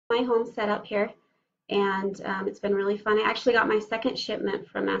my home setup here, and it's been really fun. I actually got my second shipment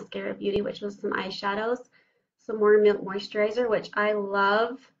from Maskcara Beauty, which was some eyeshadows, some more Milk Moisturizer, which I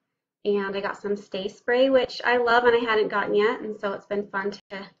love, and I got some Stay Spray, which I love and I hadn't gotten yet, and so it's been fun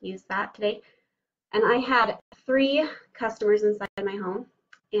to use that today. And I had 3 customers inside my home,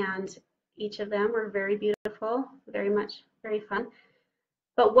 and each of them were very beautiful, very fun.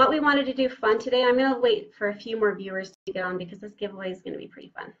 But what we wanted to do fun today, I'm going to wait for a few more viewers to get on because this giveaway is going to be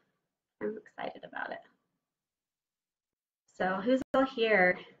pretty fun. I'm excited about it. So who's all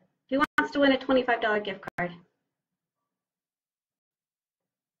here? Who wants to win a $25 gift card?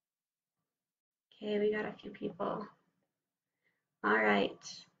 Okay, we got a few people. All right.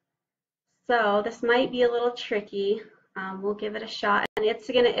 So this might be a little tricky. We'll give it a shot. And it's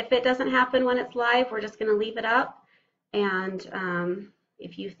gonna, if it doesn't happen when it's live, we're just gonna leave it up. And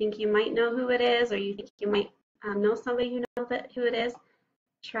if you think you might know who it is, or you think you might know somebody who knows who it is,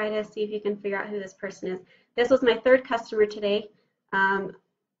 try to see if you can figure out who this person is. This was my 3rd customer today.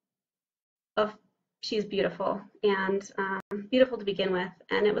 She's beautiful, and beautiful to begin with,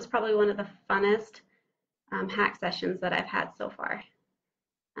 and it was probably one of the funnest hack sessions that I've had so far.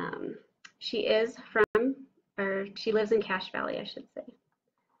 She is from, or she lives in Cache Valley, I should say.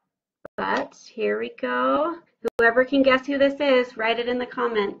 But here we go. Whoever can guess who this is, write it in the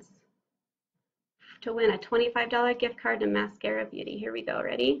comments to win a $25 gift card to Maskcara Beauty. Here we go.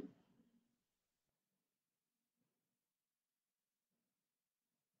 Ready?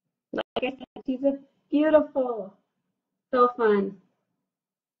 Like I said, she's beautiful. So fun.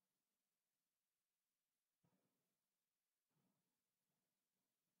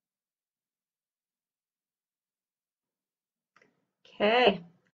 Okay.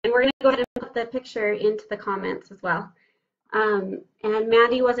 And we're going to go ahead and put the picture into the comments as well. And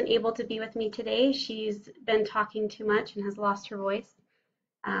Mandy wasn't able to be with me today. She's been talking too much and has lost her voice.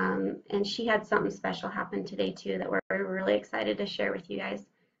 And she had something special happen today too that we're really excited to share with you guys.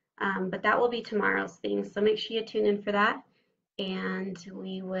 But that will be tomorrow's thing. So make sure you tune in for that. And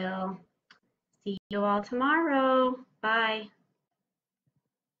we will see you all tomorrow. Bye.